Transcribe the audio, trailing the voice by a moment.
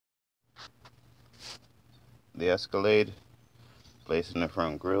the Escalade, place in the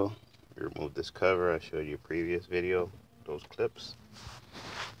front grill. We remove this cover. I showed you a previous video, those clips.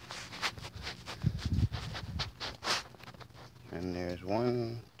 And there's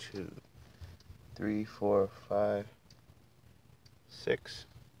 1, 2, 3, 4, 5, 6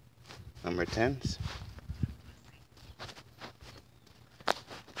 number 10s.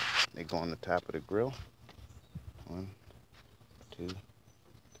 They go on the top of the grill. 1, 2,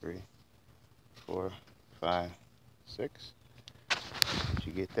 3, 4, 5, 6. Once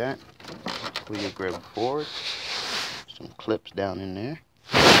you get that, pull your grill forward. Some clips down in there.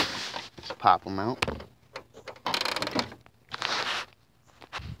 Just pop them out.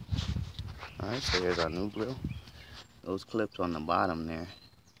 Alright, so here's our new grill. Those clips on the bottom there.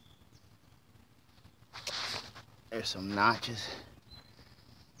 There's some notches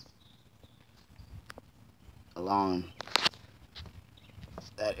along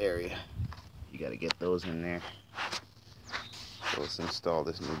that area. You got to get those in there. So let's install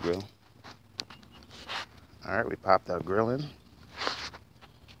this new grill. Alright, we popped our grill in.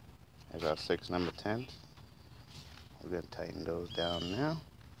 There's our 6 number 10s. We're going to tighten those down now.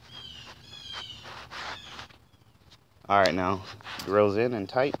 Alright, now grill's in and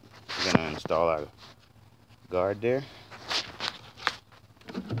tight. We're going to install our guard there.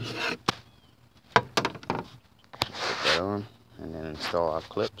 Put that on and then install our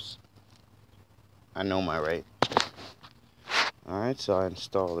clips. I know my right. Alright, so I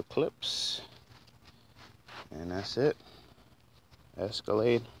install the clips. And that's it.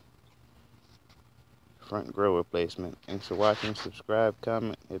 Escalade front grill replacement. Thanks for watching. Subscribe,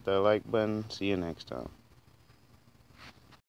 comment, hit that like button. See you next time.